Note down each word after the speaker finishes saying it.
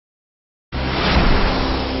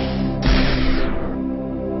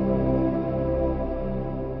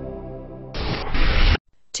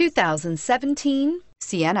2017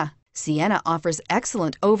 Sienna. Sienna offers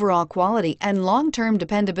excellent overall quality and long-term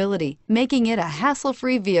dependability, making it a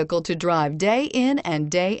hassle-free vehicle to drive day in and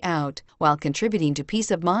day out, while contributing to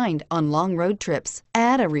peace of mind on long road trips.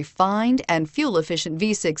 Add a refined and fuel-efficient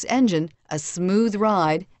V6 engine, a smooth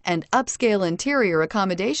ride, and upscale interior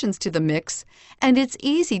accommodations to the mix, and it's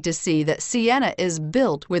easy to see that Sienna is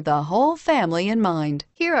built with the whole family in mind.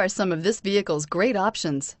 Here are some of this vehicle's great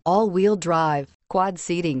options: all-wheel drive, quad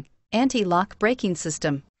seating, anti-lock braking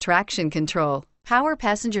system, traction control, power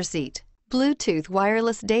passenger seat, Bluetooth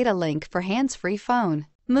wireless data link for hands-free phone,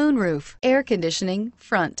 moonroof, air conditioning,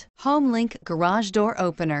 front, home link garage door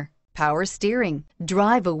opener, power steering.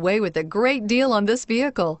 Drive away with a great deal on this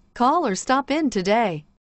vehicle. Call or stop in today.